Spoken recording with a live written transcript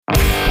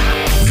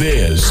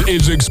This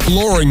is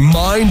Exploring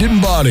Mind and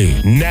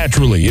Body.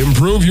 Naturally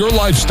improve your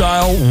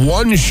lifestyle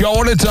one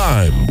show at a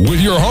time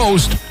with your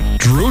host,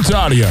 Drew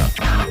Tadia.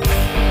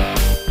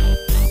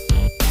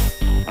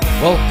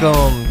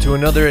 Welcome to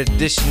another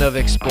edition of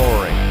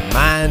Exploring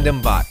Mind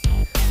and Body.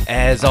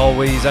 As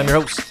always, I'm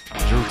your host,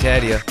 Drew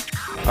Tadia.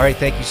 All right,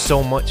 thank you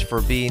so much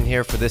for being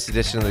here for this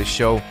edition of the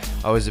show.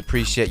 I always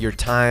appreciate your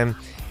time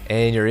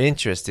and your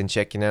interest in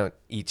checking out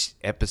each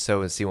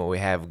episode and see what we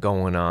have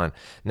going on.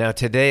 Now,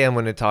 today I'm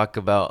going to talk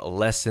about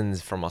lessons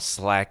from a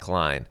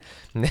slackline.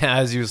 Now,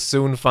 as you'll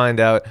soon find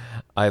out,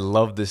 I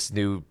love this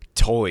new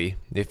toy,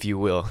 if you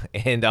will,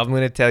 and I'm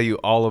going to tell you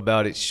all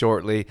about it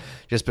shortly.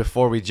 Just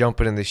before we jump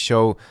into the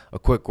show, a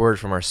quick word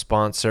from our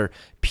sponsor,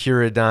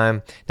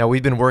 Pyridime. Now,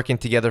 we've been working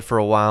together for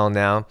a while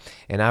now,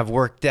 and I've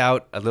worked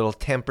out a little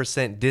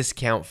 10%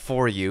 discount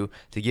for you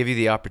to give you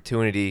the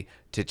opportunity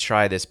to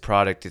try this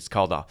product. It's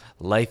called a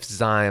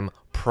Lifezyme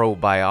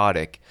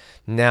probiotic.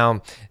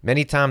 Now,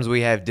 many times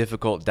we have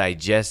difficult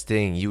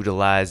digesting,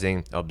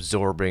 utilizing,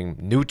 absorbing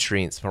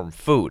nutrients from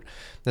food.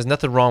 There's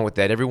nothing wrong with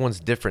that. Everyone's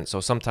different. So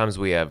sometimes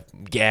we have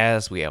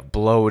gas, we have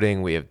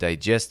bloating, we have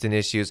digestion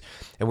issues,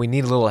 and we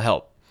need a little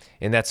help.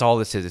 And that's all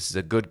this is. This is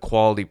a good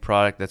quality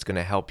product that's going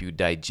to help you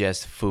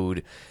digest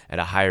food at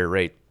a higher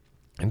rate.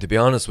 And to be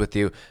honest with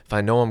you, if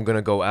I know I'm going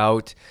to go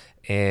out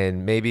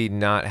and maybe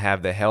not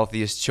have the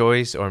healthiest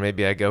choice, or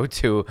maybe I go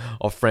to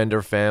a friend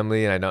or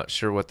family and I'm not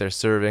sure what they're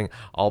serving,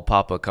 I'll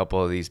pop a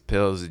couple of these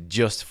pills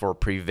just for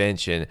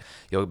prevention.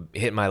 You'll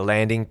hit my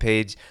landing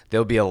page.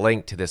 There'll be a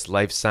link to this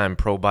Lifezyme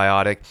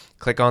probiotic.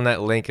 Click on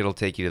that link. It'll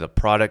take you to the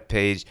product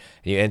page,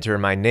 and you enter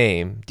my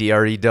name,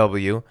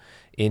 DREW,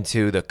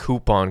 into the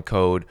coupon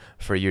code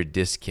for your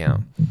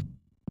discount.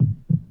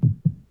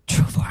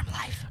 True form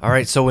life. All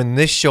right, so in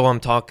this show, I'm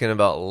talking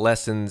about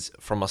lessons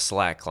from a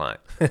slackline.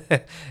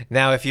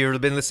 Now, if you've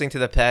been listening to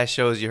the past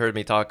shows, you heard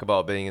me talk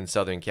about being in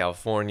Southern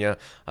California.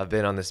 I've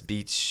been on this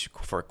beach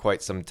for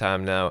quite some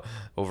time now,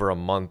 over a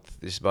month,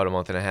 just about a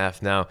month and a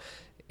half now.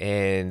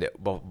 And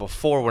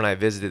before, when I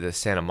visited the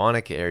Santa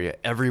Monica area,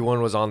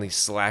 everyone was on these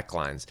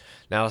slacklines.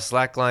 Now, a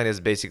slackline is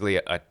basically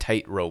a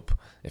tightrope,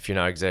 if you're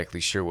not exactly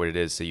sure what it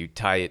is. So you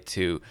tie it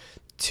to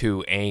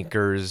two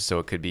anchors, so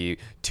it could be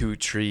two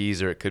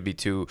trees, or it could be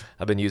two.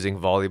 I've been using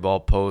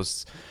volleyball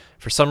posts.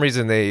 For some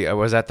reason, I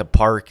was at the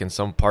park, and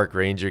some park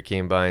ranger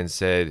came by and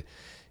said,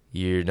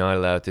 "You're not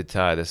allowed to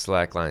tie the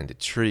slack line to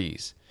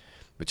trees,"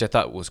 which I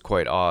thought was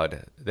quite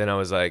odd. Then I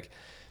was like,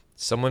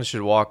 someone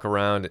should walk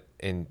around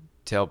and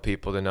tell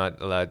people they're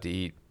not allowed to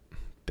eat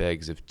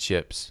bags of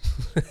chips.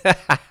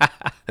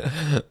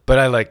 But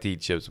I like to eat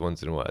chips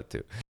once in a while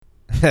too.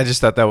 I just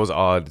thought that was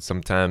odd.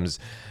 Sometimes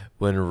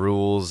when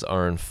rules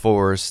are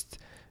enforced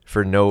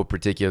for no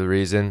particular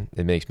reason,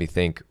 it makes me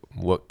think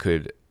where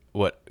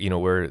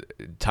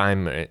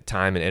time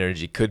and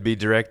energy could be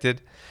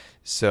directed.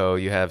 So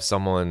you have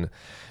someone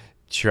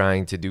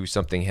trying to do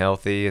something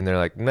healthy, and they're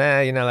like, "Nah,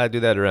 you're not allowed to do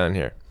that around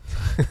here."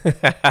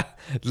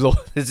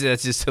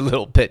 That's just a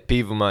little pet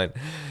peeve of mine.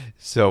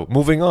 So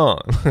moving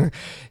on.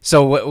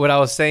 So what I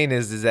was saying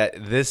is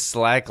that this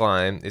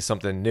slackline is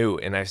something new,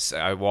 and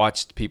I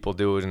watched people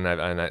do it, and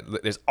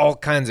there's all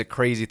kinds of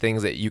crazy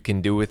things that you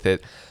can do with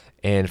it.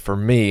 And for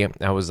me,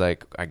 I was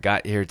like, I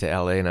got here to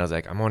LA, and I was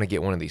like, I'm gonna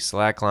get one of these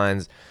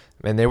slacklines,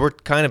 and they were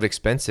kind of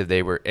expensive.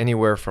 They were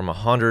anywhere from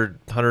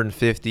 100,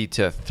 150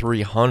 to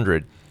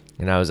 300,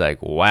 and I was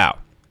like, wow,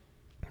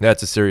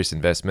 that's a serious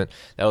investment.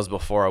 That was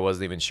before I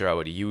wasn't even sure I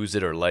would use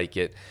it or like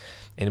it.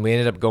 And we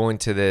ended up going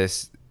to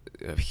this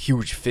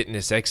huge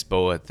fitness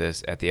expo at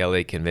the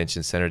LA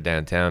Convention Center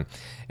downtown,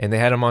 and they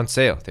had them on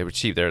sale. They were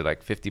cheap. They were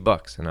like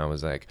 $50, and I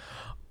was like,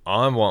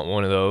 I want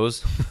one of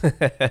those.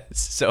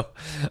 So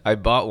I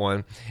bought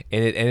one,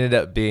 and it ended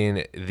up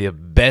being the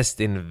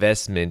best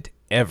investment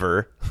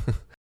ever.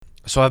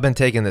 So I've been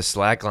taking the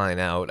slackline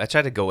out. I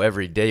try to go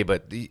every day,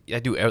 but I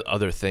do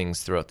other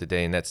things throughout the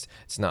day, and it's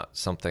not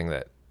something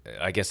that,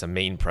 I guess, a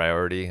main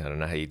priority. I don't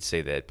know how you'd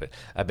say that, but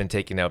I've been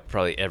taking out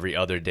probably every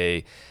other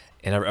day,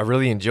 and I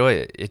really enjoy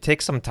it. It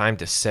takes some time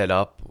to set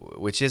up,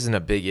 which isn't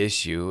a big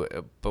issue,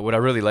 but what I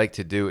really like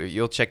to do,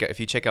 if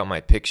you check out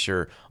my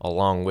picture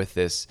along with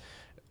this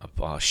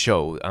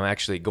show, I'm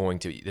actually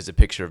there's a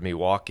picture of me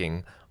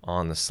walking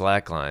on the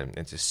slackline.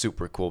 It's a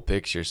super cool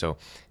picture, so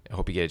I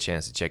hope you get a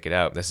chance to check it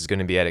out. This is going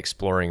to be at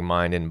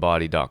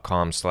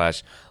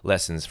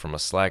exploringmindandbody.com/lessons from a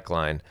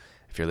slackline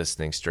if you're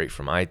listening straight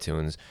from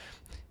iTunes.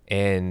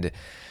 And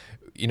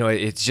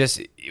it's just,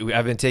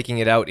 I've been taking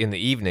it out in the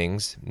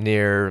evenings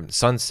near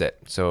sunset.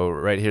 So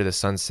right here, the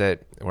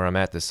sunset where I'm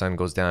at, the sun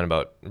goes down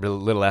about a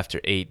little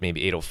after 8,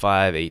 maybe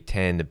 8:05,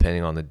 8:10,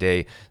 depending on the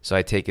day. So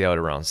I take it out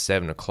around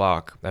 7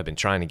 o'clock. I've been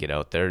trying to get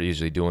out there,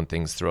 usually doing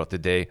things throughout the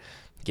day,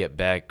 get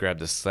back, grab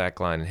the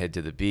slackline, and head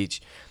to the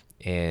beach.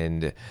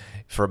 And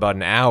for about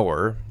an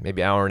hour,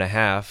 maybe hour and a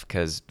half,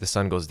 because the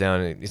sun goes down,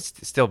 and it's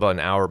still about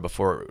an hour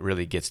before it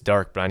really gets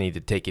dark, but I need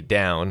to take it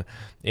down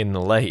in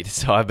the light.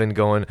 So I've been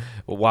going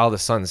while the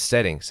sun's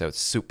setting, so it's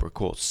super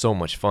cool. It's so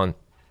much fun.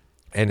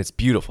 And it's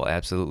beautiful,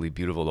 absolutely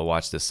beautiful to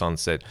watch the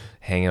sunset,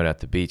 hang out at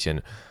the beach.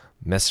 And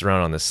mess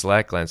around on the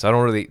slackline. So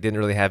I didn't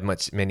really have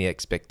many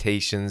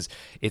expectations.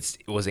 It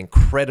was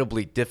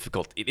incredibly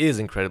difficult. It is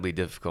incredibly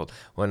difficult.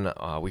 When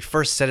we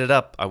first set it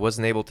up, I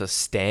wasn't able to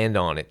stand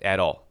on it at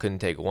all. Couldn't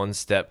take one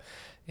step.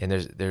 And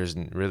there's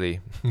really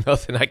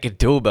nothing I could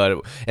do about it.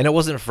 And it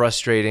wasn't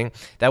frustrating.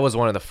 That was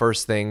one of the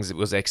first things. It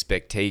was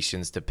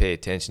expectations to pay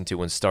attention to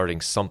when starting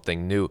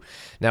something new.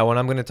 Now, when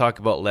I'm going to talk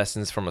about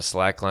lessons from a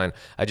slackline,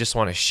 I just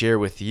want to share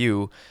with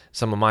you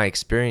some of my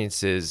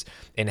experiences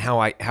and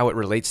how it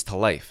relates to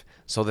life.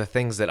 So the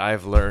things that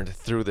I've learned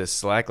through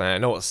this slackline, I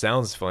know it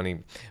sounds funny,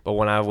 but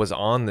when I was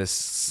on this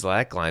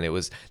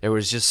slackline, there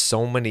was just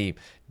so many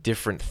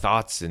different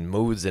thoughts and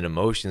moods and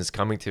emotions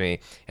coming to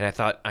me, and I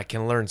thought I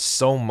can learn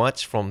so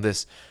much from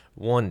this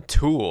one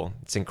tool.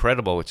 It's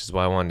incredible, which is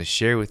why I wanted to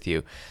share with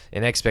you.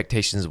 And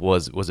expectations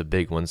was a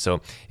big one.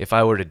 So if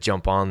I were to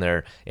jump on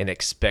there and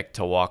expect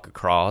to walk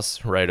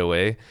across right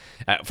away,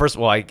 first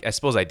of all, I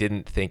suppose I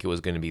didn't think it was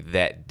going to be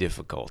that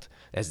difficult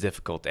as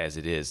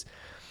it is.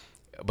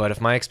 But if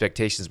my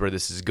expectations were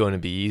this is going to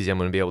be easy, I'm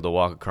going to be able to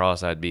walk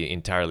across, I'd be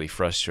entirely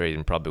frustrated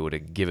and probably would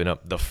have given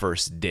up the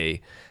first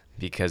day,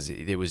 because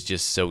it was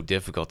just so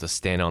difficult to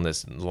stand on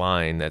this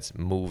line that's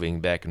moving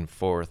back and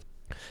forth.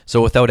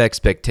 So without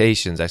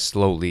expectations, I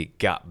slowly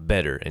got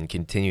better and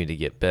continue to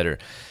get better.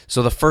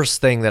 So the first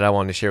thing that I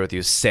want to share with you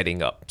is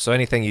setting up. So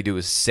anything you do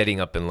is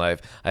setting up in life.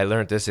 I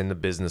learned this in the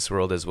business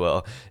world as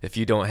well. If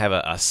you don't have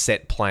a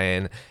set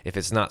plan, if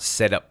it's not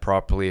set up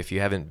properly, if you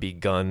haven't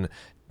begun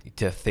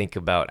to think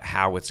about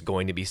how it's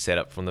going to be set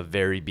up from the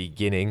very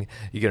beginning,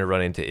 you're going to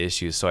run into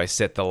issues. So I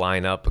set the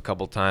line up a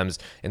couple times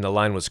and the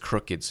line was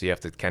crooked, so you have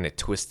to kind of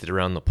twist it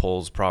around the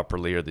poles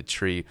properly or the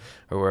tree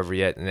or wherever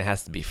yet, and it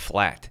has to be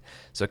flat.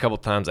 So a couple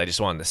times I just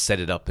wanted to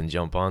set it up and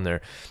jump on there,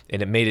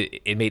 and it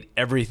made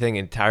everything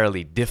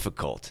entirely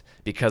difficult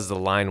because the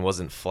line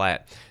wasn't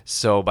flat.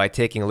 So by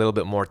taking a little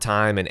bit more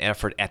time and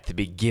effort at the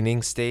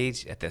beginning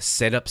stage, at the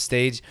setup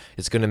stage,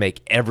 it's going to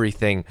make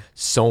everything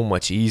so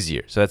much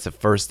easier. So that's the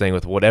first thing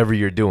with whatever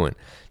you're doing.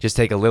 Just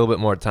take a little bit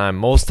more time.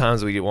 Most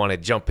times we want to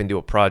jump into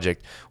a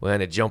project, we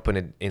want to jump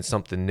in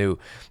something new,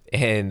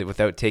 and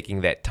without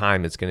taking that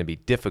time, it's going to be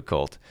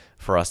difficult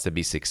for us to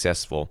be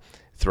successful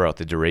throughout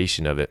the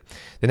duration of it.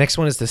 The next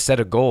one is to set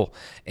a goal.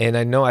 And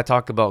I know I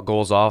talk about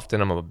goals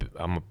often. I'm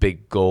a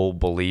big goal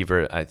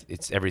believer.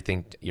 It's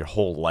everything. Your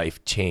whole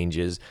life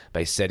changes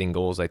by setting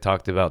goals. I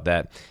talked about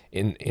that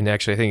in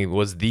actually, I think it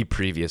was the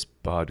previous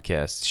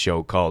podcast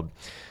show called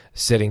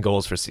Setting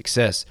Goals for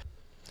Success.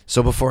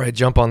 So before I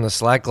jump on the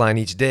slackline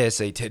each day, I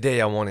say,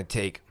 today I want to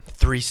take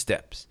 3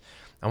 steps.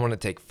 I want to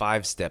take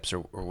 5 steps or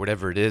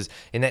whatever it is.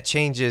 And that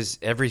changes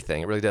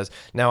everything. It really does.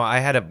 Now, I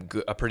had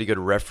a pretty good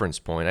reference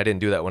point. I didn't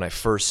do that when I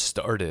first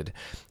started.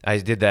 I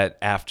did that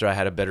after I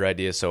had a better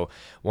idea. So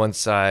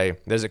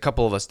there's a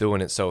couple of us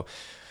doing it. So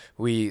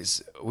we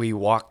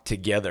walked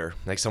together.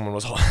 Like someone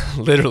was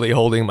literally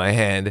holding my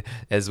hand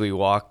as we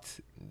walked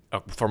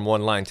from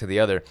one line to the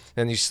other.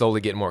 Then you slowly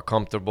get more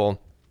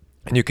comfortable.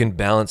 And you can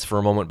balance for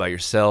a moment by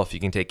yourself. You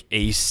can take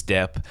a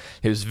step.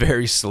 It was a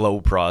very slow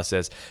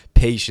process.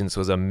 Patience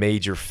was a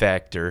major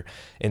factor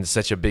and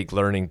such a big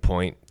learning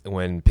point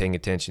when paying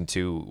attention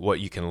to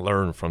what you can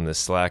learn from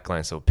this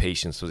slackline. So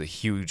patience was a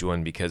huge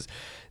one because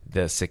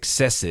the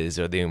successes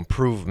or the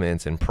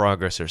improvements and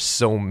progress are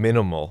so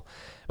minimal,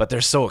 but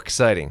they're so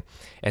exciting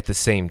at the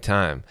same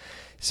time.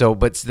 So,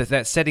 but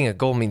that setting a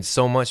goal means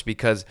so much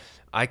because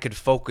I could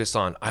focus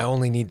on, I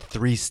only need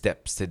 3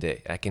 steps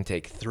today. I can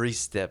take 3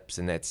 steps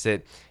and that's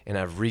it. And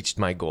I've reached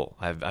my goal.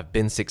 I've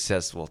been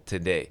successful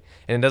today.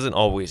 And it doesn't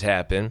always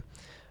happen,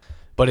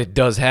 but it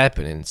does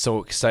happen. And it's so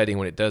exciting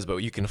when it does. But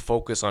you can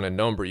focus on a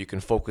number. You can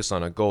focus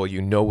on a goal. You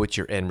know what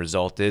your end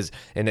result is.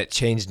 And it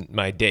changed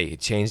my day. It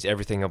changed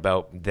everything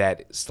about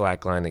that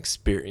slackline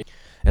experience.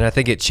 And I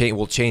think it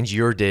will change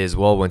your day as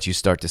well once you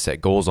start to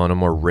set goals on a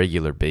more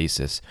regular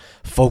basis.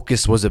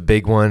 Focus was a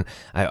big one.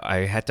 I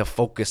had to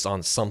focus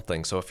on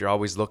something. So if you're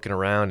always looking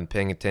around and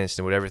paying attention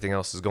to what everything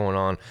else is going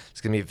on,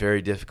 it's going to be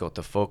very difficult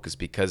to focus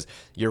because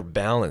you're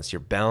balanced. You're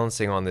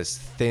balancing on this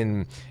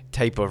thin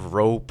type of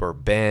rope or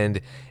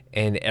band,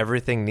 and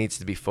everything needs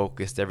to be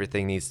focused.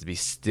 Everything needs to be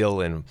still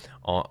and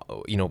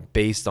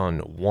based on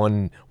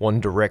one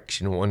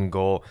direction, one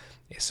goal.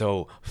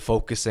 So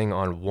focusing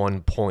on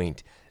one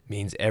point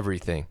means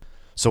everything.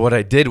 So what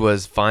I did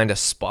was find a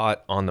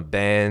spot on the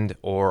band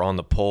or on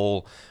the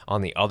pole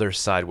on the other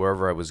side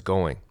wherever I was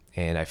going,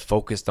 and I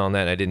focused on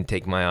that and I didn't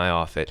take my eye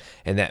off it,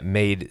 and that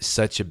made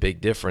such a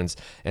big difference.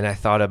 And I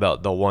thought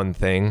about the one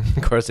thing.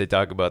 Of course, I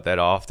talk about that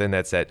often.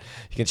 That's that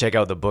you can check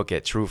out the book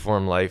at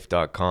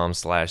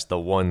trueformlife.com/the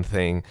one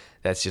thing.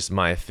 That's just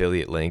my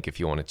affiliate link if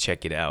you want to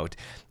check it out.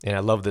 And I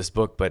love this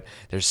book, but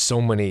there's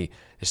so many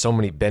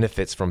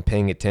benefits from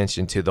paying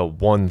attention to the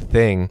one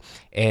thing,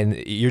 and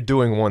you're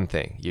doing one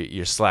thing.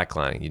 You're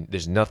slacklining.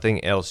 There's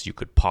nothing else you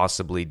could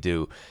possibly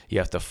do. You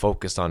have to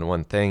focus on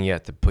one thing. You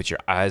have to put your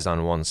eyes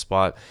on one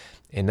spot,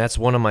 and that's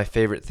one of my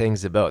favorite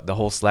things about the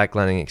whole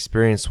slacklining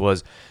experience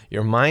was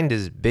your mind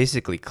is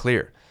basically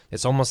clear.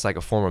 It's almost like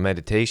a form of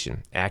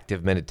meditation,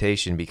 active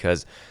meditation,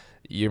 because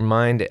your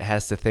mind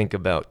has to think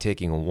about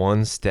taking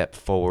one step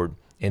forward,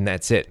 and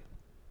that's it.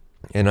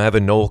 And I have a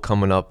Noel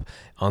coming up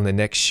on the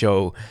next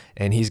show,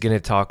 and he's going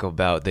to talk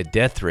about the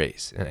death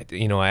race.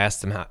 And I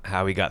asked him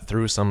how he got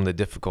through some of the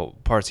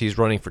difficult parts. He's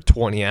running for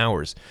 20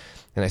 hours.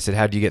 And I said,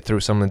 how do you get through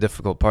some of the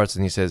difficult parts?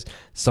 And he says,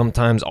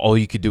 sometimes all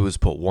you could do is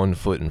put one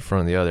foot in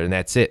front of the other, and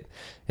that's it.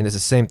 And it's the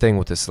same thing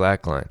with the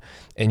slackline.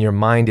 And your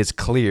mind is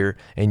clear,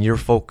 and you're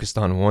focused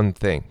on one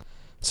thing.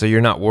 So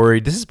you're not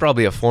worried. This is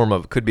probably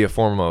could be a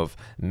form of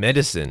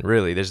medicine,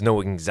 really. There's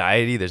no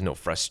anxiety. There's no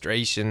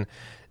frustration.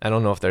 I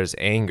don't know if there's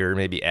anger,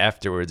 maybe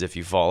afterwards if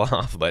you fall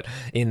off. But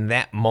in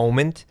that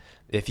moment,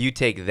 if you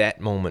take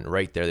that moment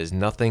right there, there's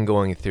nothing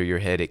going through your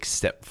head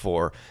except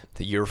for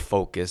your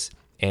focus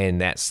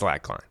and that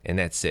slackline, and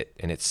that's it.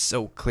 And it's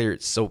so clear,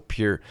 it's so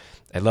pure.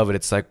 I love it.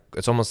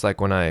 It's almost like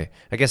when I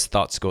guess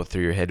thoughts go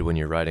through your head when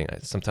you're riding.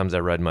 Sometimes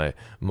I ride my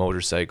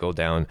motorcycle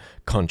down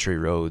country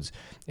roads,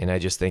 and I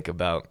just think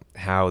about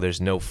how there's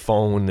no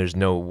phone, there's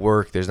no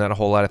work, there's not a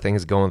whole lot of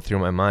things going through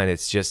my mind.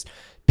 It's just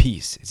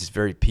peace. It's just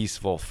very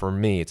peaceful for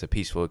me. It's a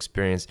peaceful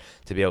experience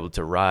to be able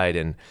to ride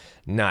and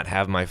not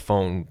have my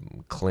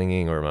phone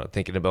clinging or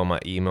thinking about my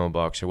email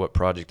box or what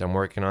project I'm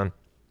working on.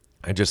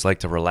 I just like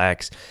to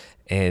relax.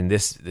 And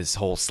this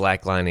whole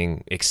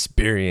slacklining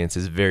experience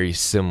is very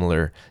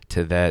similar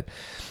to that.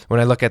 When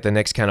I look at the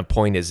next kind of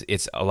point,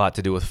 it's a lot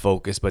to do with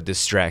focus, but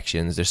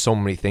distractions. There's so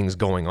many things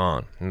going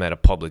on. I'm at a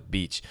public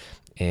beach,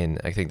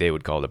 and I think they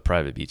would call it a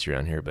private beach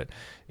around here, but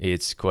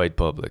it's quite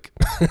public.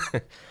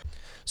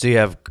 So you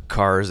have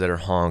cars that are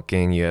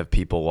honking. You have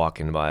people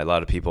walking by. A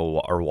lot of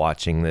people are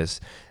watching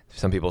this.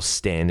 Some people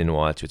stand and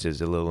watch, which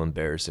is a little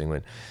embarrassing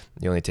when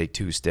you only take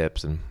 2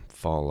 steps and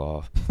fall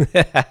off.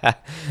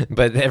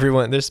 But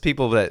there's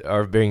people that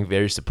are being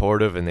very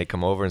supportive, and they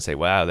come over and say,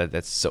 wow,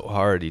 that's so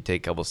hard. You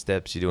take a couple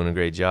steps, you're doing a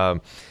great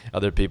job.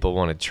 Other people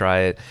want to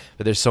try it,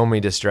 but there's so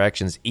many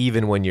distractions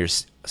even when you're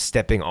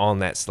stepping on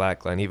that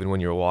slackline, even when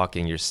you're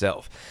walking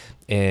yourself.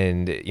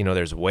 And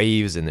there's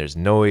waves and there's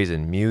noise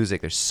and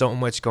music. There's so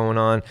much going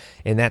on,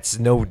 and that's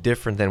no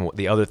different than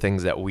the other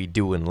things that we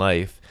do in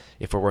life.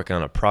 If we're working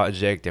on a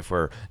project, if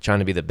we're trying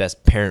to be the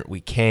best parent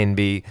we can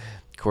be,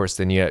 of course,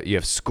 then you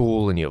have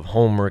school and you have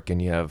homework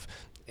and you have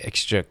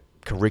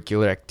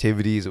extracurricular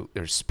activities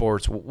or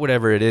sports,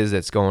 whatever it is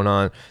that's going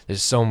on.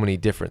 There's so many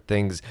different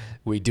things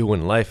we do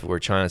in life. If we're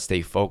trying to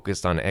stay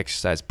focused on an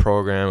exercise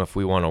program, if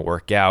we want to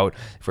work out,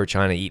 if we're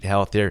trying to eat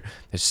healthier,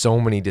 there's so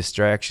many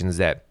distractions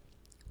that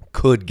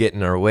could get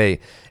in our way.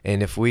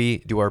 And if we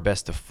do our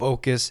best to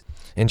focus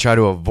and try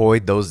to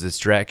avoid those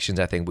distractions,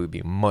 I think we'd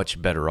be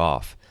much better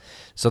off.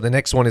 So the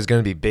next one is going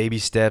to be baby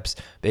steps.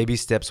 Baby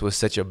steps was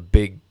such a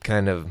big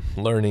kind of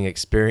learning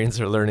experience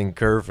or learning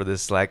curve for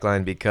this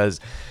slackline, because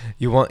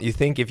you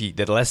think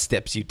the less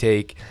steps you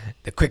take,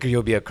 the quicker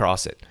you'll be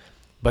across it.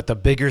 But the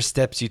bigger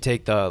steps you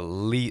take, the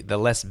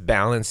less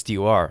balanced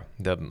you are,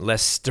 the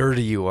less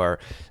sturdy you are.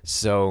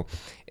 So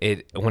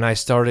when I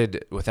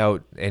started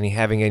without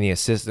having any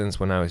assistance,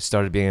 when I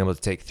started being able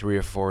to take 3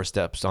 or 4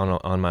 steps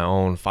on my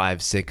own,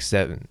 5, 6,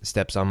 7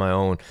 steps on my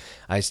own,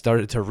 I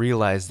started to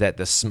realize that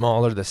the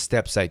smaller the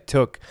steps I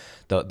took,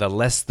 the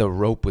less the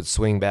rope would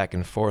swing back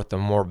and forth, the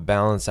more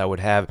balance I would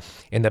have,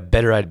 and the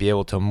better I'd be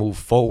able to move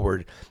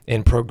forward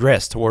and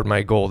progress toward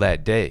my goal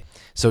that day.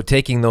 So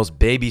taking those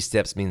baby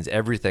steps means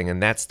everything,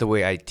 and that's the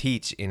way I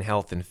teach in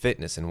health and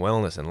fitness and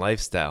wellness and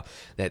lifestyle,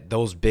 that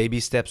those baby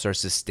steps are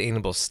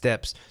sustainable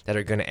steps that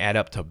are going to add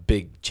up to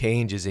big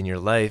changes in your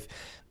life.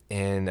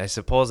 And I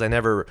suppose I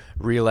never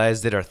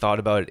realized it or thought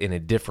about it in a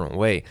different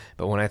way.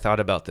 But when I thought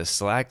about the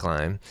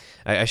slackline,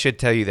 I should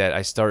tell you that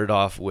I started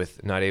off with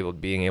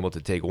being able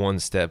to take 1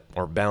 step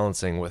or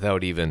balancing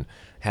without even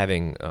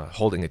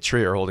holding a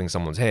tree or holding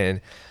someone's hand.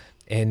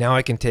 And now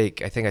I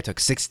think I took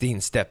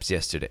 16 steps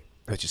yesterday,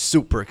 which is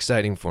super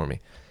exciting for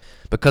me,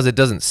 because it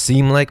doesn't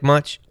seem like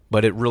much,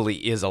 but it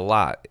really is a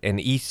lot. And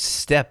each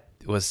step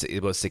was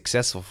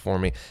successful for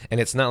me, and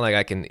it's not like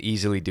I can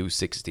easily do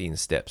 16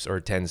 steps or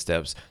 10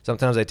 steps.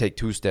 Sometimes I take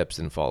 2 steps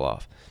and fall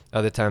off.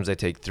 Other times I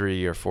take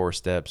 3 or 4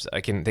 steps.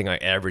 I I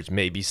average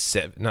maybe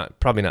 7,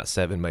 probably not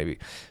 7, maybe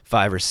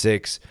 5 or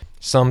 6.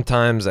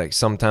 Sometimes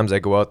I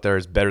go out there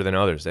as better than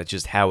others. That's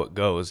just how it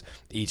goes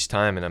each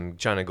time, and I'm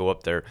trying to go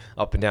up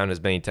and down as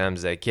many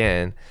times as I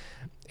can.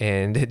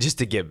 And just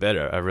to get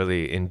better, I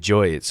really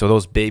enjoy it. So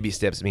those baby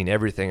steps mean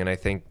everything. And I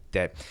think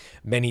that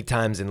many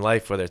times in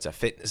life, whether it's a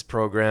fitness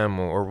program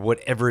or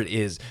whatever it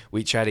is,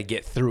 we try to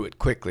get through it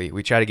quickly.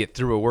 We try to get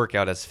through a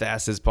workout as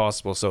fast as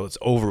possible so it's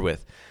over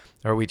with.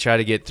 Or we try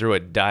to get through a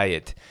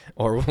diet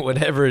or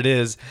whatever it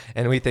is.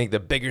 And we think the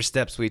bigger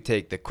steps we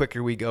take, the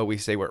quicker we go. We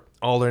say we're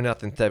all or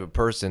nothing type of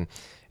person.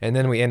 And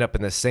then we end up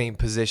in the same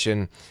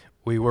position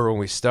we were when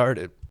we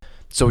started.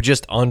 So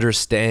just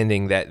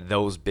understanding that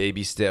those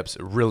baby steps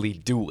really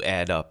do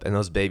add up, and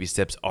those baby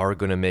steps are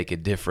going to make a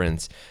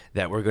difference,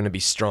 that we're going to be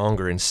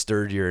stronger and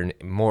sturdier and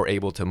more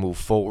able to move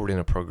forward in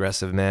a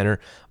progressive manner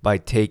by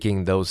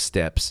taking those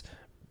steps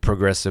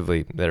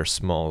progressively that are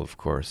small, of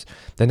course.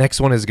 The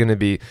next one is going to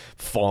be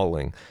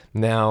falling.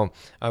 Now,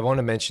 I want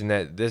to mention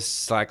that this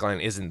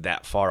slackline isn't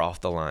that far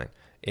off the line.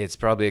 it's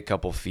probably a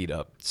couple feet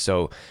up.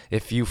 So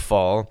if you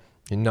fall,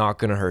 you're not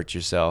going to hurt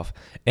yourself.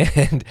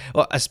 And,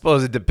 well, I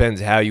suppose it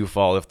depends how you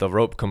fall. If the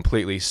rope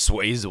completely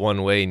sways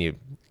one way and you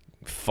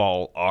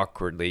fall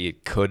awkwardly,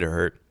 it could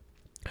hurt.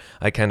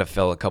 I kind of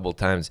fell a couple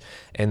times,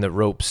 and the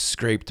rope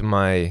scraped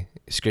my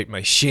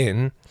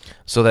shin,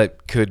 so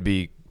that could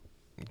be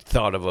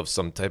thought of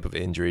some type of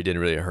injury. It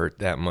didn't really hurt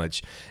that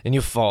much. And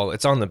you fall,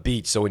 it's on the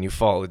beach, so when you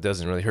fall, it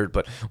doesn't really hurt.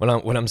 But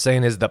what I'm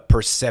saying is the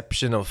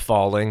perception of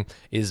falling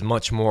is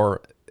much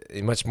more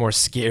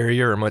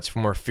scarier or much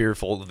more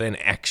fearful than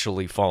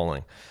actually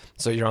falling.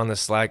 So you're on the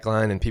slack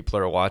line and people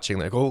are watching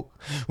like, oh,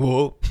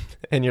 whoa,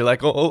 and you're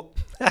like, oh.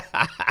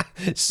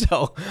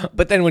 So,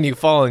 but then when you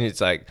fall and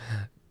it's like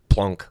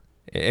plunk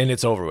and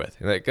it's over with.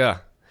 You're like,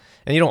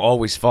 and you don't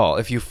always fall.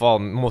 If you fall,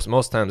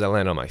 most times I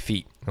land on my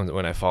feet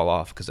when I fall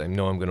off because I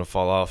know I'm going to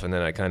fall off, and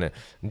then I kind of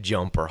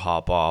jump or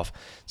hop off.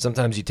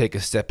 Sometimes you take a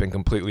step and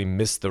completely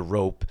miss the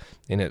rope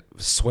and it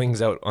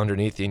swings out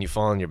underneath you and you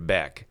fall on your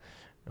back.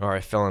 Or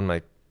I fell on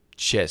my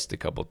chest a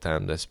couple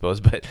times, I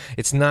suppose, but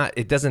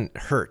it doesn't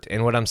hurt.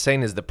 And what I'm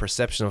saying is the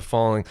perception of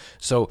falling.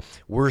 So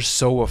we're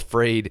so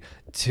afraid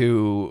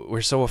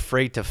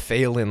to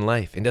fail in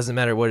life. It doesn't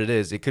matter what it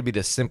is. It could be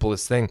the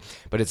simplest thing,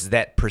 but it's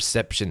that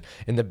perception.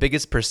 And the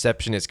biggest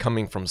perception is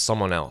coming from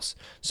someone else.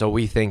 So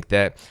we think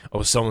that,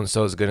 oh,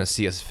 so-and-so is going to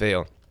see us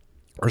fail,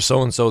 or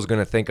so-and-so is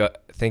going to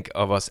think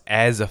of us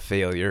as a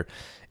failure.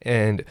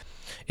 And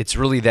it's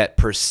really that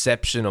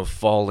perception of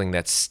falling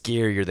that's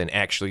scarier than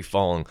actually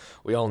falling.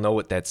 We all know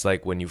what that's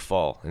like when you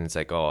fall, and it's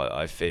like, oh,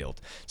 I failed.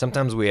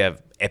 Sometimes we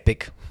have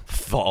epic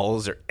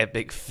falls or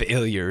epic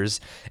failures,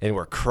 and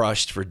we're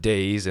crushed for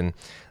days and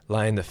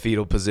lie in the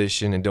fetal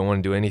position and don't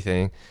want to do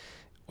anything.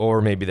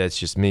 Or maybe that's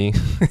just me.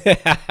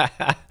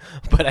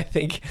 But I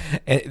think,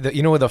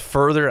 the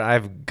further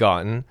I've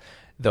gotten,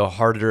 the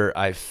harder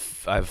I've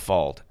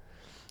fallen.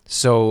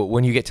 So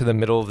when you get to the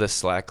middle of this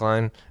slack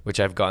line, which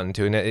I've gotten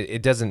to, and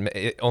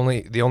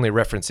the only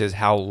reference is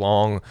how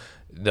long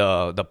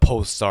the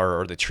posts are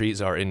or the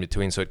trees are in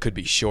between. So it could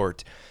be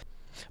short,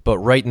 but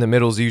right in the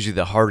middle is usually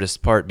the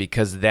hardest part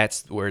because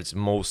that's where it's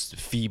most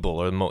feeble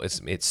or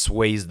it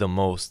sways the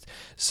most.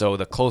 So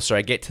the closer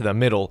I get to the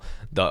middle,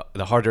 the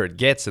harder it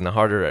gets and the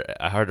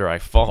harder I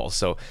fall.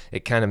 So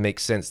it kind of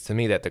makes sense to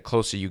me that the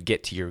closer you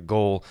get to your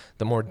goal,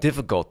 the more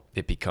difficult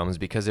it becomes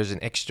because there's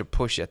an extra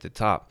push at the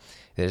top.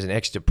 There's an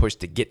extra push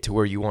to get to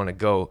where you want to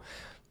go.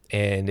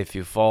 And if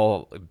you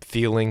fall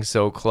feeling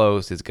so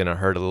close, it's going to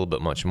hurt a little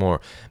bit much more.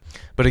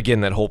 But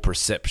again, that whole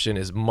perception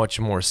is much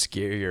more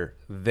scarier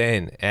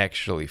than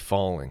actually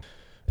falling.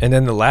 And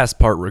then the last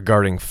part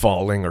regarding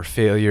falling or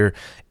failure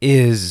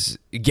is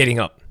getting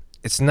up.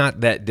 It's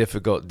not that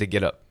difficult to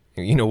get up.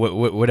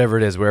 Whatever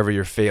it is, wherever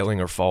you're failing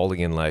or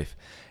falling in life.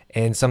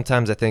 And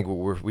sometimes I think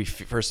we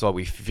first of all,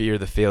 we fear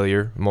the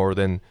failure more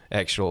than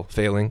actual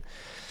failing.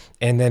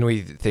 And then we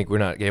think we're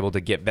not able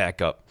to get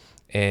back up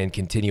and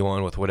continue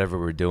on with whatever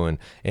we're doing.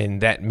 And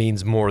that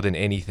means more than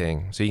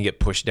anything. So you can get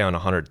pushed down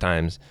 100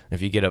 times.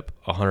 If you get up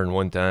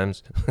 101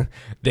 times,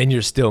 then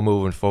you're still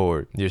moving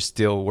forward. You're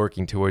still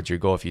working towards your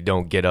goal. If you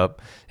don't get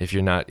up, if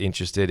you're not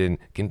interested in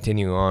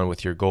continuing on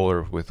with your goal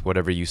or with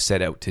whatever you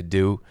set out to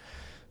do,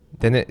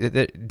 then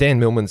Dan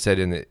Millman said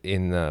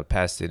in the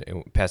past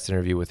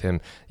interview with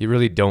him, you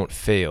really don't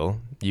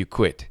fail, you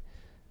quit.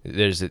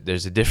 There's a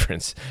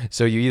difference.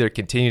 So you either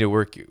continue to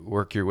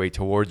work your way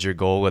towards your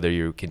goal, whether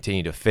you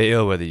continue to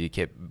fail, whether you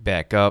get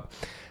back up,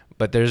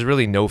 but there's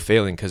really no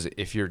failing because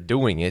if you're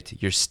doing it,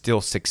 you're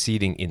still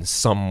succeeding in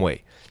some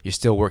way. You're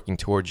still working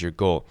towards your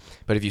goal.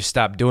 But if you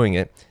stop doing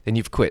it, then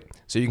you've quit.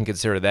 So you can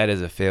consider that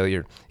as a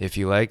failure if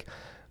you like.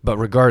 But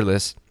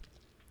regardless,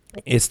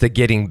 it's the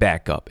getting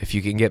back up. If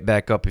you can get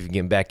back up, if you can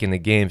get back in the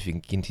game, if you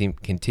can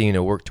continue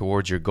to work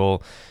towards your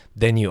goal,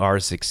 then you are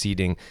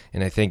succeeding.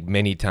 And I think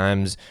many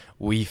times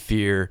we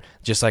fear,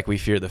 just like we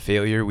fear the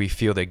failure, we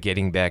feel the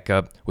getting back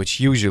up,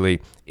 which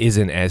usually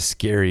isn't as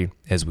scary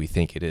as we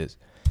think it is.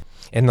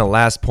 And the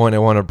last point I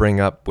want to bring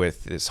up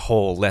with this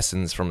whole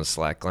lessons from the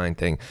slackline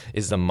thing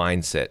is the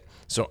mindset.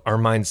 So our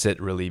mindset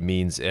really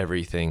means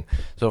everything.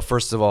 So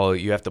first of all,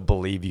 you have to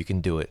believe you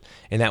can do it.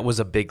 And that was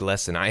a big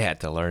lesson I had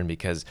to learn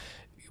because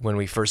when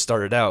we first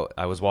started out,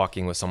 I was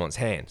walking with someone's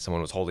hand.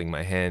 Someone was holding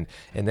my hand.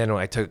 And then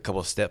when I took a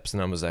couple of steps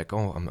and I was like,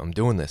 oh, I'm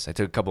doing this. I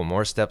took a couple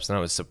more steps and I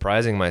was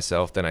surprising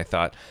myself. Then I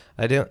thought,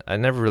 I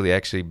never really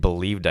actually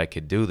believed I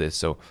could do this.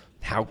 So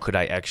how could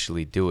I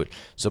actually do it?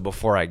 So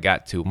before I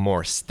got to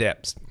more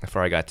steps,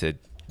 before I got to,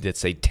 let's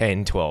say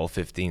 10, 12,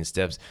 15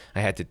 steps, I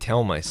had to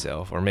tell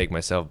myself or make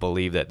myself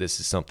believe that this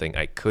is something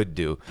I could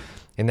do.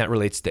 And that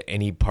relates to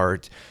any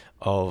part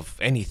of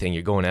anything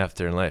you're going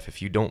after in life.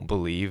 If you don't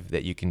believe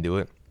that you can do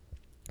it,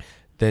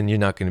 then you're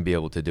not going to be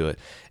able to do it.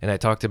 And I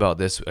talked about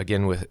this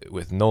again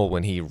with Noel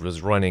when he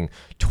was running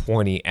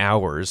 20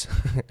 hours.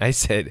 I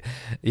said,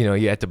 you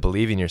have to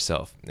believe in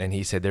yourself. And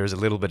he said there was a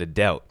little bit of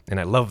doubt. And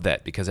I love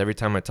that because every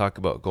time I talk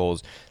about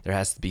goals, there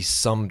has to be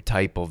some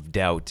type of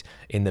doubt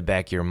in the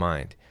back of your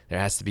mind. There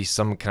has to be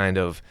some kind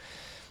of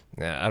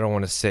I don't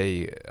want to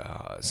say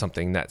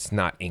something that's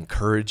not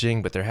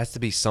encouraging, but there has to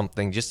be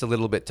something just a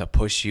little bit to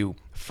push you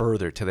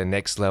further to the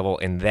next level,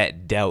 and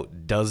that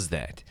doubt does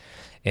that.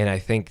 And I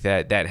think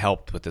that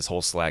helped with this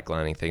whole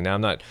slacklining thing.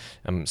 Now,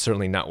 I'm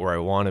certainly not where I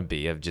want to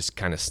be. I've just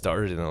kind of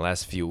started in the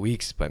last few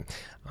weeks, but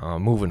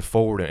moving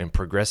forward and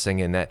progressing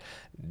in that,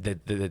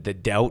 the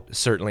doubt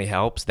certainly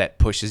helps. That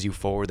pushes you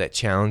forward, that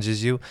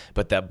challenges you,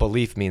 but that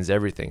belief means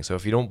everything. So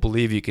if you don't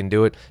believe you can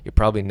do it, you're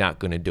probably not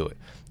going to do it.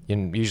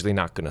 You're usually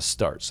not going to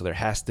start. So there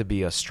has to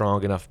be a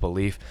strong enough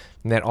belief,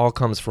 and that all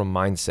comes from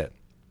mindset.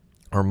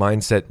 Our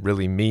mindset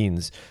really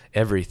means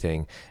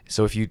everything.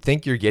 So if you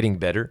think you're getting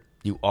better,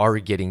 you are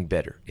getting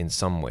better in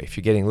some way. If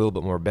you're getting a little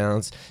bit more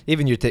balanced,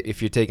 even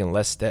if you're taking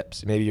less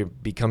steps, maybe you're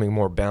becoming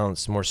more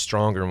balanced, more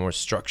stronger, more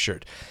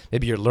structured.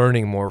 Maybe you're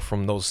learning more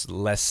from those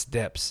less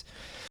steps.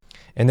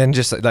 And then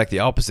just like the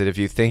opposite, if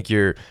you think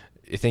you're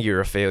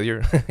a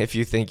failure, if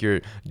you think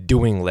you're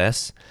doing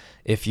less,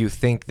 if you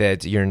think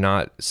that you're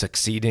not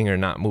succeeding or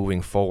not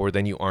moving forward,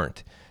 then you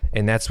aren't.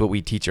 And that's what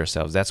we teach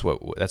ourselves. That's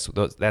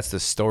the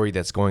story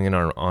that's going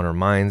on our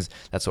minds.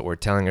 That's what we're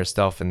telling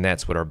ourselves, and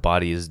that's what our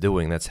body is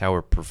doing. That's how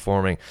we're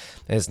performing.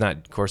 And it's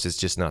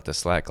just not the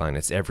slackline.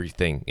 It's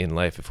everything in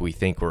life. If we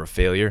think we're a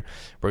failure,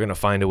 we're going to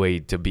find a way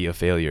to be a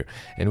failure.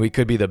 And we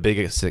could be the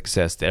biggest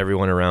success to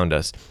everyone around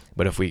us.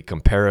 But if we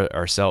compare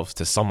ourselves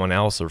to someone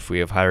else, or if we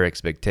have higher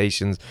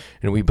expectations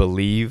and we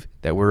believe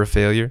that we're a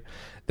failure,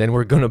 then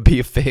we're going to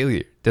be a failure.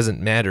 It doesn't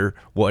matter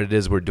what it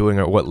is we're doing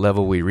or what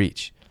level we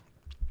reach.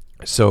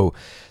 So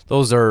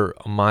those are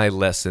my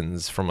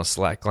lessons from a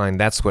slackline.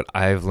 That's what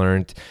I've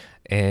learned.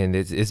 And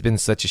it's been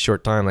such a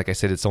short time. Like I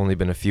said, it's only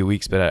been a few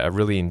weeks, but I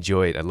really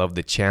enjoy it. I love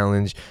the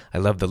challenge. I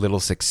love the little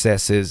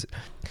successes.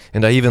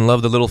 And I even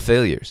love the little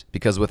failures,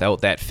 because without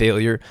that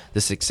failure,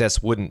 the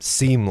success wouldn't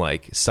seem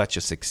like such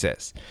a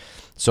success.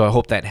 So I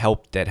hope that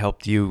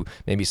helped you.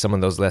 Maybe some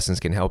of those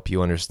lessons can help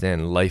you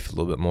understand life a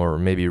little bit more, or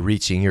maybe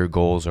reaching your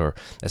goals, or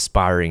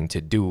aspiring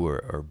to do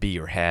or be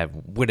or have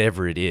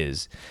whatever it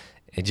is.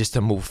 And just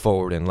to move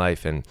forward in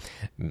life and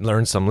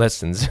learn some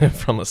lessons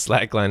from a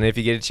slackline. And if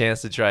you get a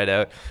chance to try it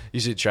out,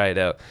 you should try it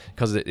out,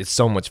 because it's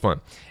so much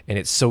fun and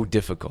it's so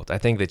difficult. I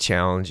think the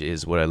challenge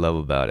is what I love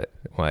about it.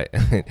 Why?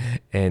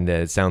 And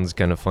it sounds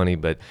kind of funny,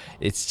 but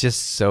it's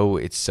so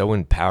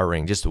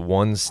empowering. Just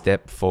one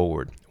step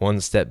forward,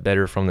 one step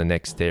better from the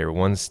next day, or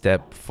one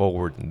step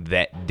forward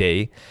that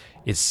day.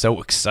 It's so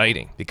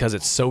exciting because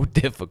it's so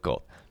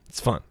difficult. It's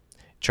fun.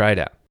 Try it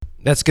out.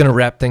 That's going to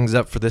wrap things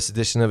up for this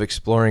edition of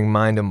Exploring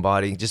Mind and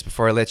Body. Just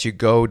before I let you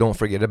go, don't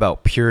forget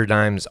about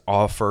Puridyme's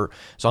offer.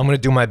 So I'm going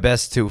to do my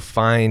best to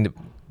find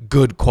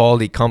good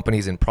quality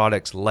companies and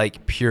products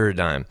like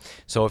Puridyme.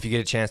 So if you get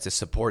a chance to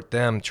support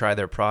them, try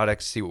their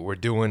products, see what we're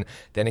doing,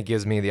 then it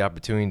gives me the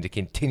opportunity to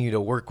continue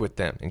to work with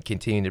them and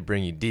continue to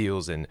bring you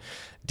deals and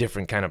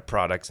different kind of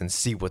products and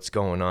see what's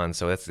going on.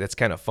 So that's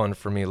kind of fun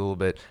for me a little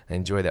bit. I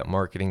enjoy that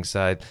marketing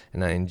side,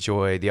 and I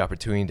enjoy the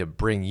opportunity to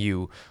bring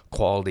you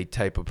quality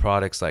type of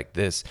products like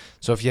this.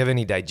 So if you have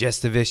any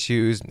digestive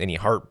issues, any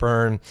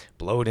heartburn,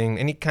 bloating,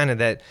 any kind of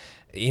that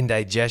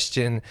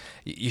indigestion,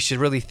 you should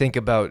really think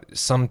about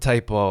some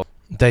type of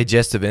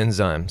digestive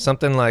enzyme.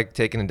 Something like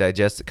taking a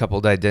couple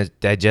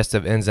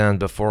digestive enzymes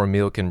before a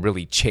meal can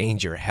really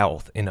change your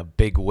health in a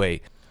big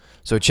way.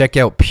 So check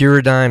out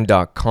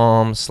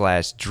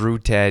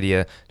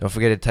puridyme.com/DrewTadia. Don't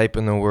forget to type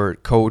in the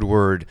code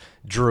word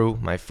Drew,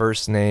 my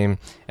first name,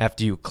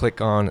 after you click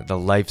on the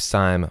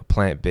Lifetime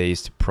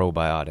plant-based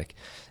probiotic.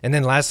 And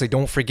then lastly,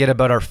 don't forget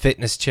about our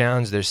fitness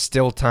challenge. There's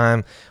still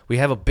time. We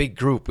have a big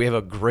group. We have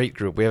a great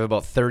group. We have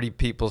about 30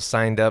 people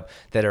signed up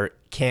that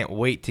can't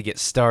wait to get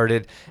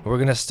started. We're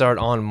going to start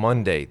on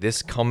Monday.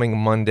 This coming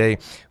Monday,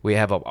 we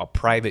have a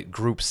private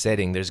group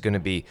setting. There's going to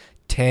be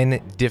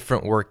 10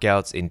 different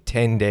workouts in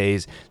 10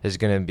 days. There's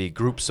going to be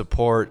group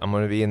support. I'm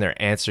going to be in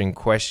there answering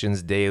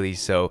questions daily.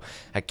 So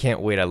I can't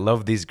wait. I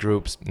love these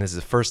groups. And this is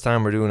the first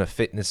time we're doing a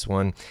fitness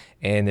one.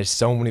 And there's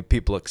so many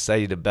people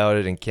excited about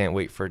it and can't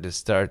wait for it to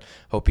start.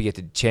 Hope you get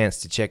the chance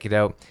to check it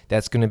out.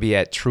 That's going to be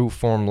at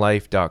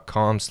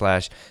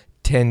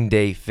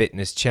trueformlife.com/10-day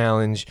fitness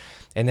challenge.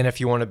 And then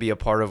if you want to be a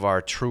part of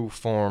our True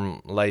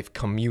Form Life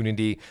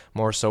community,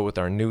 more so with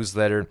our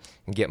newsletter,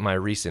 and get my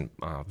recent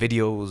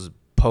videos,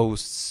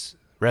 posts,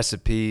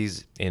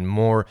 recipes, and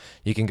more,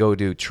 you can go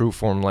to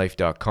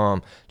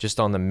trueformlife.com.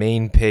 Just on the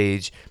main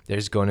page,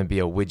 there's going to be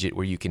a widget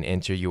where you can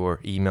enter your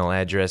email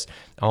address.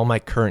 All my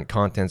current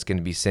content is going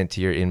to be sent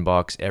to your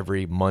inbox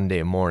every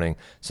Monday morning,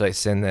 so I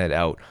send that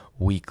out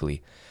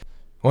weekly.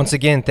 Once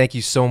again, thank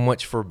you so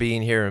much for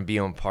being here and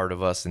being part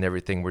of us and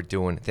everything we're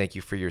doing. Thank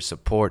you for your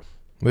support.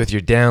 With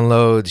your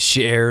downloads,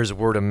 shares,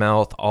 word of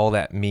mouth, all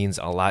that means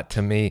a lot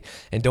to me.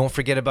 And don't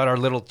forget about our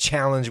little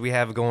challenge we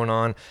have going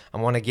on. I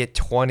want to get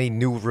 20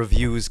 new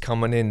reviews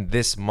coming in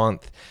this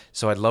month.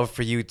 So I'd love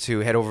for you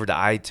to head over to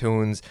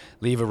iTunes,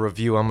 leave a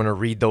review. I'm going to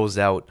read those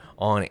out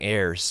on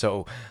air.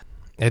 So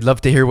I'd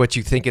love to hear what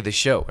you think of the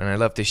show, and I'd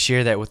love to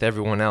share that with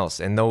everyone else.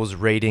 And those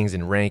ratings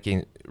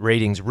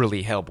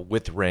really help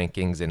with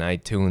rankings in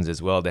iTunes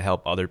as well, to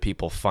help other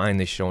people find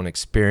the show and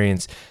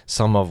experience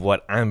some of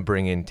what I'm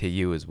bringing to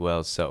you as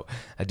well. So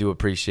I do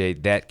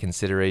appreciate that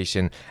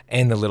consideration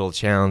and the little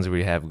challenge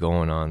we have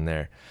going on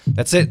there.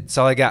 That's it. That's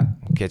all I got.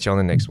 Catch you on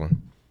the next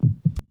one.